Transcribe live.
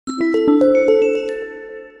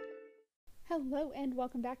Hello and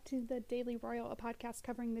welcome back to the Daily Royal, a podcast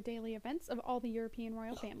covering the daily events of all the European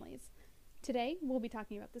royal families. Today, we'll be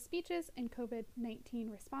talking about the speeches and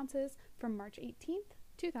COVID-19 responses from March 18th,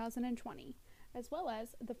 2020, as well as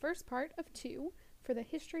the first part of two for the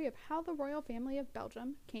history of how the royal family of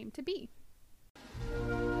Belgium came to be.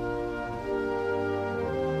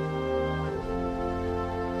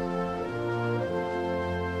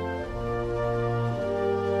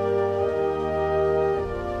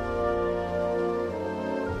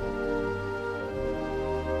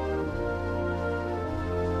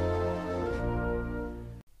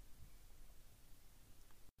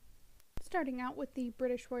 Starting out with the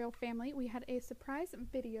British royal family, we had a surprise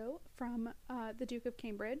video from the Duke of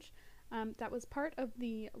Cambridge that was part of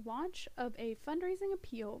the launch of a fundraising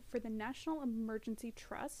appeal for the National Emergency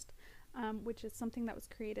Trust, which is something that was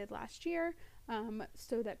created last year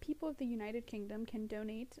so that people of the United Kingdom can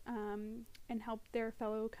donate and help their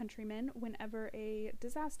fellow countrymen whenever a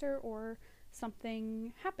disaster or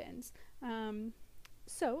something happens.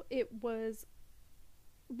 So it was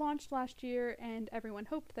launched last year and everyone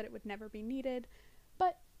hoped that it would never be needed,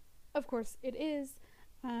 but of course it is,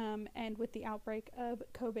 and with the outbreak of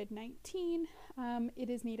COVID-19 it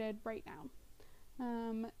is needed right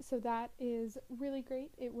now. So that is really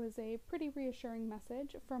great. It was a pretty reassuring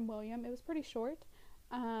message from William. It was pretty short,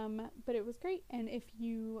 but it was great, and if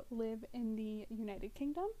you live in the United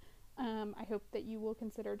Kingdom, I hope that you will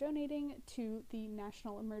consider donating to the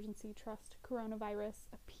National Emergency Trust Coronavirus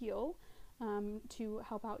Appeal to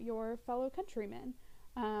help out your fellow countrymen.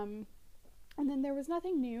 And then there was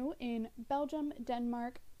nothing new in Belgium,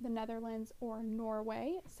 Denmark, the Netherlands, or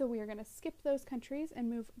Norway, so we are going to skip those countries and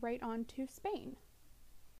move right on to Spain.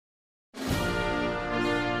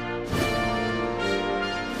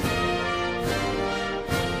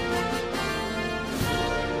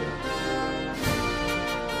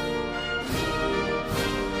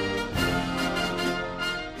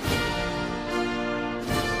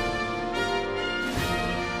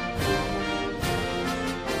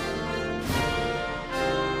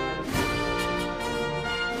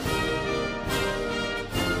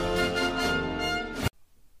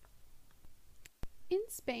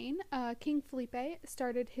 Spain, King Felipe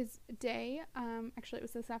started his day, actually it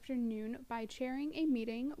was this afternoon, by chairing a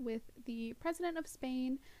meeting with the President of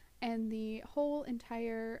Spain and the whole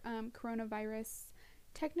entire coronavirus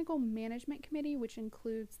technical management committee, which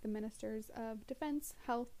includes the Ministers of Defense,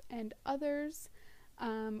 Health, and others,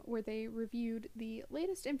 where they reviewed the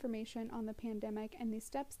latest information on the pandemic and the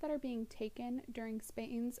steps that are being taken during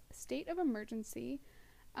Spain's state of emergency.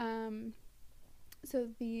 So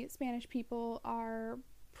the Spanish people are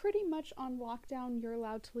pretty much on lockdown. You're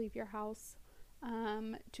allowed to leave your house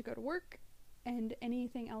to go to work and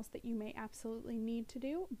anything else that you may absolutely need to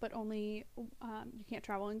do, but only you can't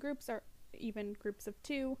travel in groups or even groups of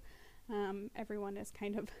two. Everyone is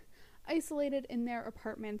kind of isolated in their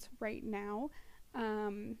apartments right now.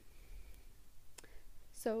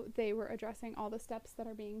 So they were addressing all the steps that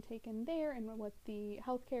are being taken there and what the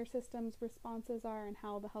healthcare system's responses are and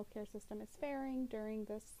how the healthcare system is faring during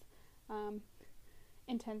this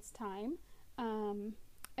intense time. And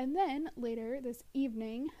then later this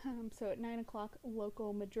evening, so at 9 o'clock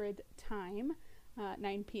local Madrid time,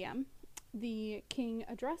 9 p.m., the king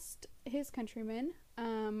addressed his countrymen,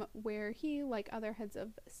 where he, like other heads of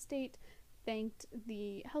state, thanked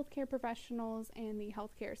the healthcare professionals and the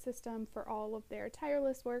healthcare system for all of their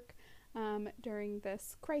tireless work during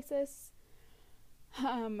this crisis.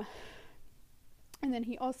 And then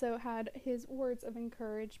he also had his words of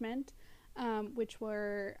encouragement, which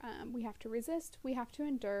were, we have to resist, we have to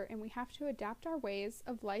endure, and we have to adapt our ways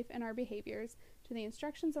of life and our behaviors to the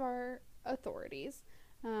instructions of our authorities,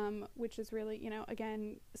 which is really,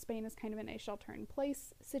 again, Spain is kind of in a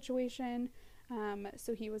shelter-in-place situation.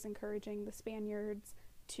 So he was encouraging the Spaniards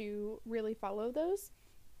to really follow those.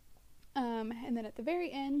 And then at the very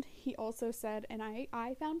end, he also said, and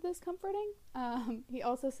I found this comforting, he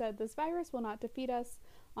also said, this virus will not defeat us.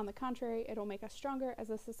 On the contrary, it'll make us stronger as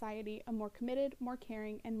a society, a more committed, more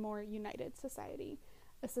caring, and more united society.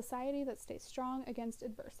 A society that stays strong against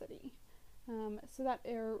adversity. So that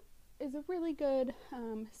is a really good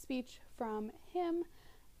speech from him.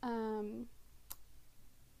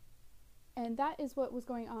 And that is what was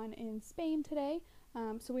going on in Spain today.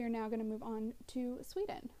 So we are now going to move on to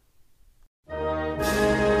Sweden.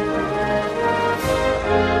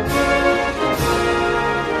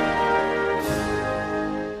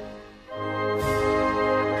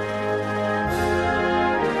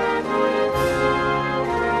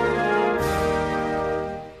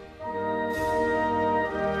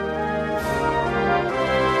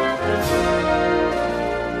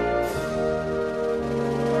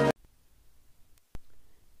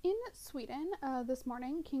 Sweden, this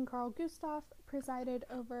morning, King Carl Gustaf presided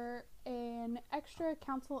over an extra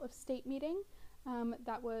Council of State meeting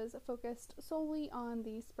that was focused solely on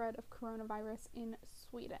the spread of coronavirus in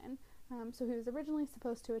Sweden. So he was originally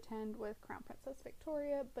supposed to attend with Crown Princess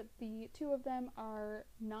Victoria, but the two of them are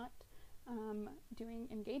not doing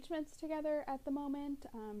engagements together at the moment,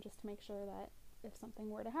 just to make sure that if something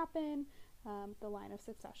were to happen, the line of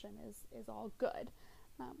succession is all good,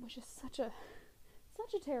 which is such a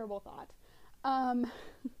terrible thought.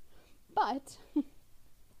 But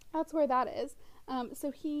that's where that is. So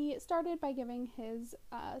he started by giving his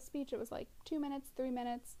speech. It was like 2 minutes, 3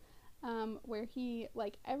 minutes, where he,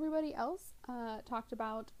 like everybody else, talked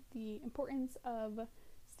about the importance of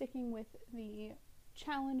sticking with the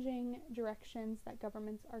challenging directions that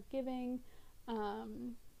governments are giving,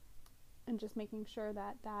 and just making sure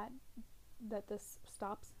that this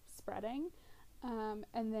stops spreading.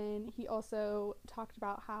 And then he also talked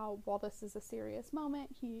about how, while this is a serious moment,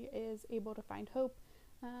 he is able to find hope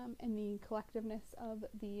in the collectiveness of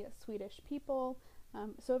the Swedish people.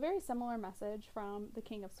 So a very similar message from the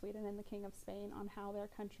King of Sweden and the King of Spain on how their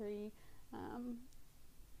countrymen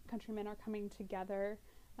are coming together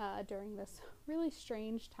during this really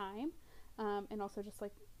strange time, and also just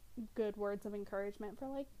like good words of encouragement for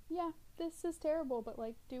like, yeah, this is terrible, but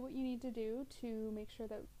like do what you need to do to make sure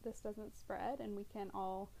that this doesn't spread and we can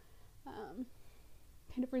all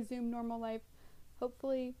kind of resume normal life,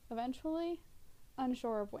 hopefully, eventually,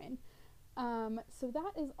 unsure of when. So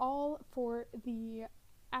that is all for the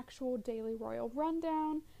actual daily royal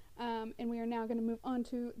rundown, and we are now going to move on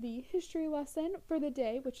to the history lesson for the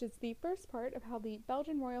day, which is the first part of how the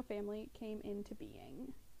Belgian royal family came into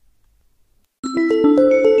being.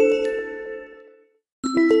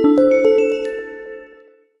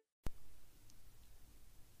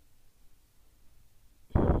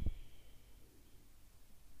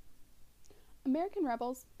 American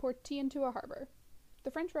rebels poured tea into a harbor.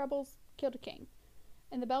 The French rebels killed a king.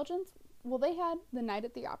 And the Belgians, well, they had the night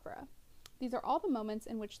at the opera. These are all the moments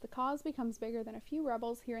in which the cause becomes bigger than a few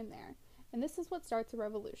rebels here and there, and this is what starts a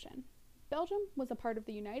revolution. Belgium was a part of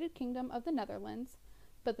the United Kingdom of the Netherlands,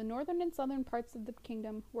 but the northern and southern parts of the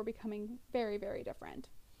kingdom were becoming very, very different.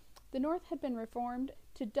 The north had been reformed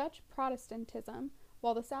to Dutch Protestantism,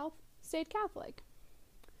 while the south stayed Catholic.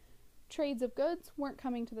 Trades of goods weren't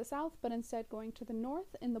coming to the south, but instead going to the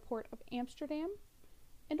north in the port of Amsterdam.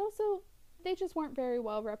 And also, they just weren't very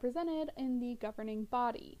well represented in the governing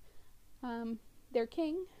body. Their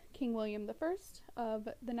king, King William I of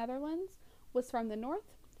the Netherlands, was from the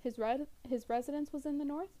north. His residence was in the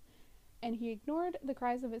north, and he ignored the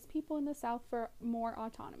cries of his people in the south for more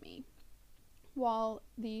autonomy. While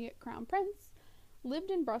the crown prince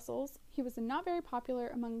lived in Brussels, he was not very popular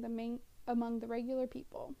among the regular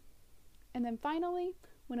people. And then finally,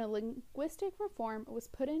 when a linguistic reform was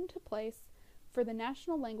put into place for the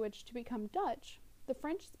national language to become Dutch, the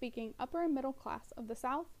French-speaking upper and middle class of the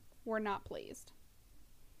South were not pleased.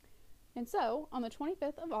 And so, on the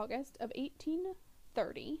 25th of August of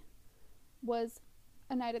 1830 was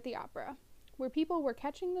a night at the opera, where people were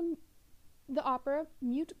catching the opera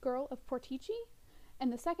Mute Girl of Portici,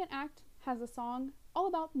 and the second act has a song all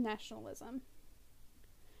about nationalism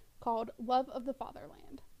called Love of the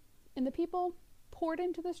Fatherland. And the people poured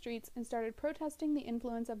into the streets and started protesting the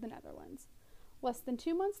influence of the Netherlands. Less than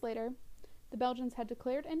 2 months later, the Belgians had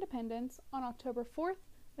declared independence on October 4th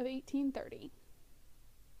of 1830.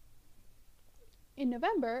 In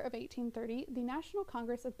November of 1830, the National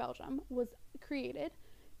Congress of Belgium was created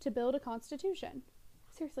to build a constitution.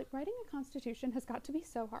 Seriously, writing a constitution has got to be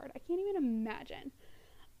so hard. I can't even imagine.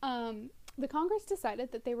 The Congress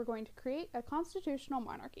decided that they were going to create a constitutional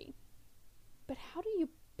monarchy. But how do you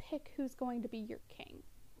pick who's going to be your king?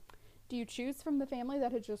 Do you choose from the family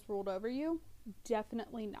that had just ruled over you?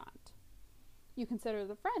 Definitely not. You consider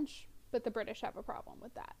the French, but the British have a problem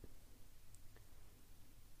with that.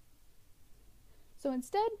 So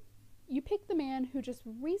instead, you pick the man who just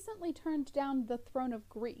recently turned down the throne of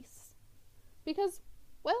Greece. Because,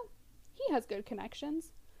 well, he has good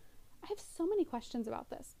connections. I have so many questions about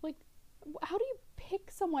this. Like, how do you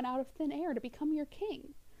pick someone out of thin air to become your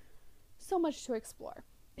king? So much to explore.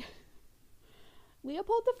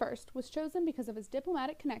 Leopold I was chosen because of his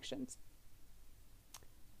diplomatic connections.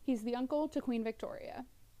 He's the uncle to Queen Victoria.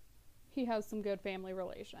 He has some good family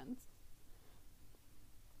relations.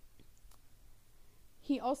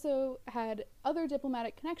 He also had other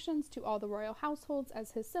diplomatic connections to all the royal households,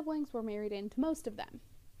 as his siblings were married into most of them.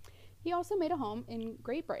 He also made a home in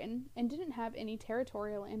Great Britain and didn't have any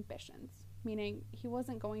territorial ambitions, meaning he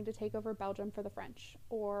wasn't going to take over Belgium for the French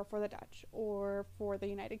or for the Dutch or for the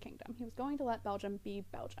United Kingdom. He was going to let Belgium be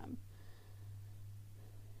Belgium.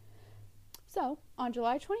 So, on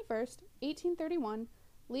July 21st, 1831,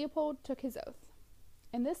 Leopold took his oath.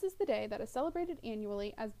 And this is the day that is celebrated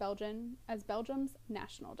annually as Belgium's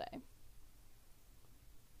National Day.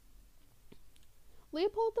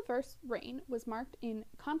 Leopold I's reign was marked in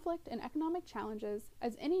conflict and economic challenges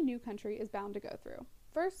as any new country is bound to go through.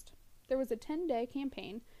 First, there was a 10-day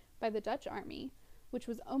campaign by the Dutch army, which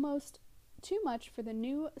was almost too much for the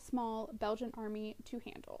new, small Belgian army to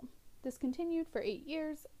handle. This continued for 8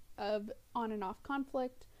 years of on and off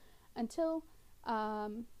conflict until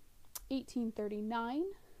 1839,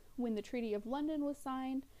 when the Treaty of London was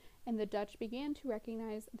signed and the Dutch began to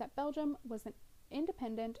recognize that Belgium was an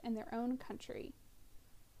independent and their own country.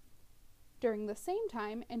 During the same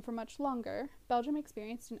time, and for much longer, Belgium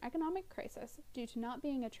experienced an economic crisis due to not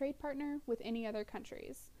being a trade partner with any other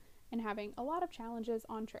countries and having a lot of challenges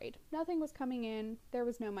on trade. Nothing was coming in, there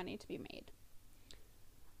was no money to be made.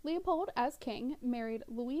 Leopold, as king, married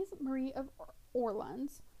Louise Marie of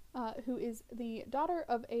Orleans, who is the daughter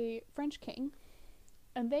of a French king,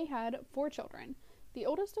 and they had 4 children, the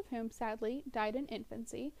oldest of whom sadly died in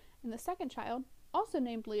infancy, and the second child, also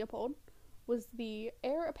named Leopold, was the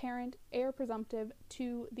heir apparent, heir presumptive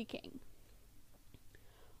to the king.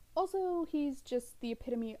 Also, he's just the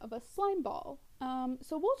epitome of a slime ball.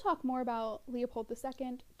 So we'll talk more about Leopold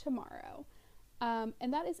II tomorrow.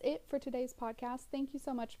 And that is it for today's podcast. Thank you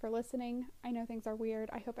so much for listening. I know things are weird.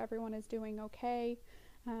 I hope everyone is doing okay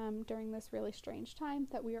during this really strange time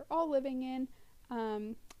that we are all living in.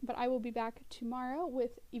 But I will be back tomorrow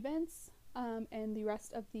with events and the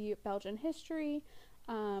rest of the Belgian history.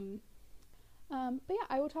 But yeah,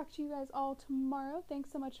 I will talk to you guys all tomorrow.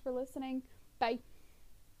 Thanks so much for listening. Bye.